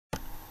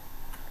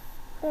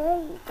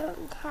Well, you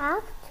don't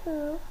have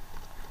to.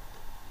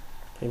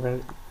 Okay,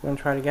 you want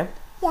to try it again?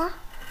 Yeah.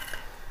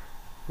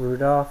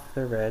 Rudolph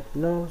the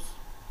Red-Nosed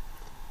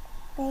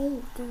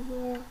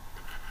Reindeer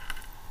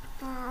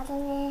had a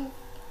red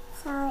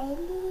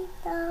shiny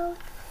nose,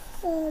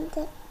 and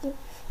if you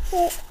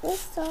hit the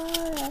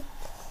solid,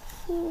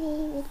 you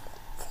even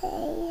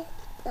say it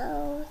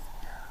knows.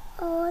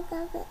 All of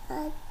the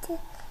other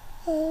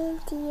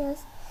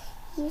reindeers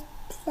used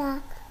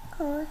to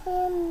call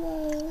him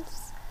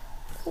names.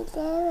 They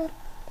never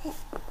met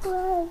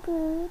poor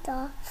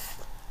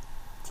Rudolph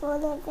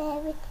on a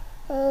very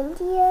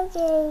reindeer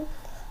game,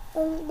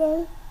 and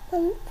then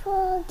one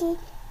foggy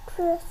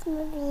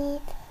Christmas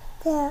Eve,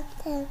 tell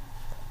them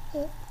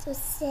it to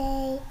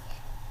say,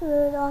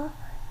 Rudolph,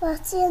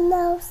 what's your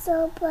nose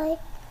so bright?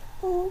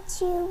 Won't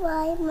you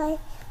ride my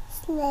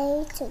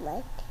sleigh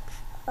tonight?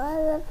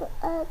 All of the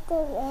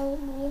other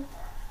reindeer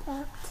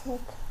laughed him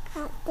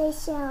at they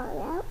shout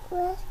out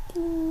with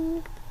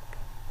glee.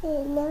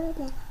 They never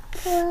let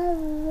poor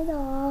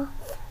Rudolph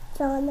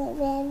join the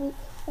very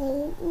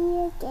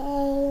reindeer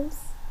games.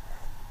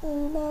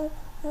 And then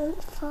on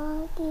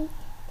foggy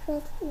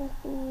Christmas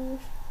Eve,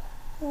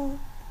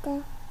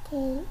 the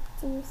came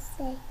to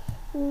say,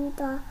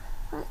 Rudolph,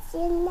 what's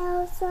your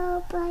nose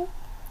so bright?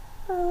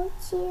 Won't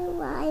you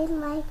ride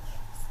my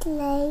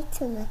sleigh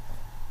tonight?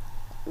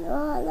 And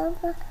all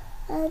of the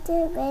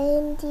other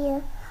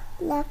reindeer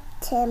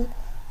left him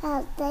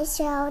as they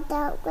shouted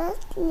out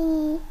with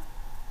glee.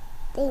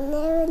 They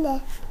never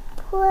let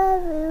poor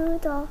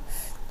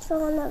Rudolph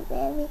join the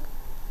very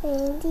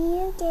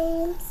reindeer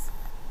games.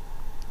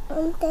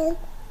 And then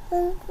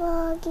on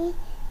foggy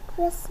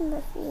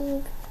Christmas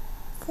Eve,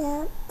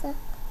 Santa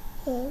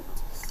came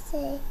to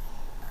say,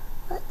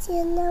 what's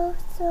your nose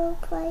so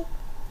bright?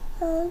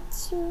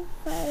 Won't you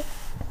ride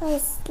my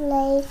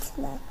sleigh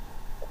tonight?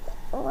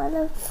 All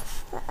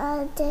of the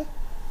other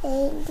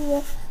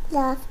reindeer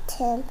laughed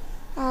him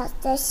as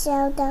they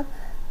shouted out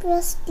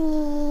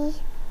briskly.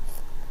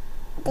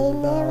 They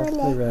never Rudolph the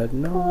let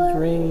Red-Nosed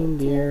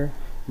Reindeer,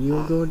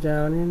 you'll go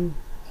down in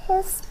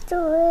history.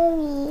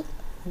 Oh,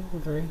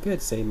 very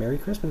good. Say Merry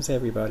Christmas,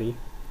 everybody.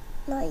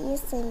 No, you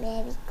say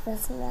Merry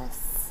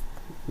Christmas.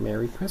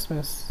 Merry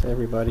Christmas,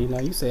 everybody. Now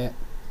you say it.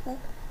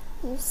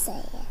 You say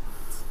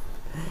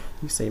it.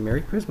 You say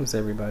Merry Christmas,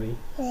 everybody.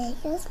 Merry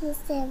Christmas,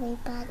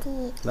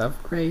 everybody.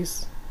 Love,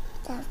 Grace.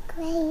 Love,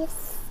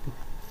 Grace.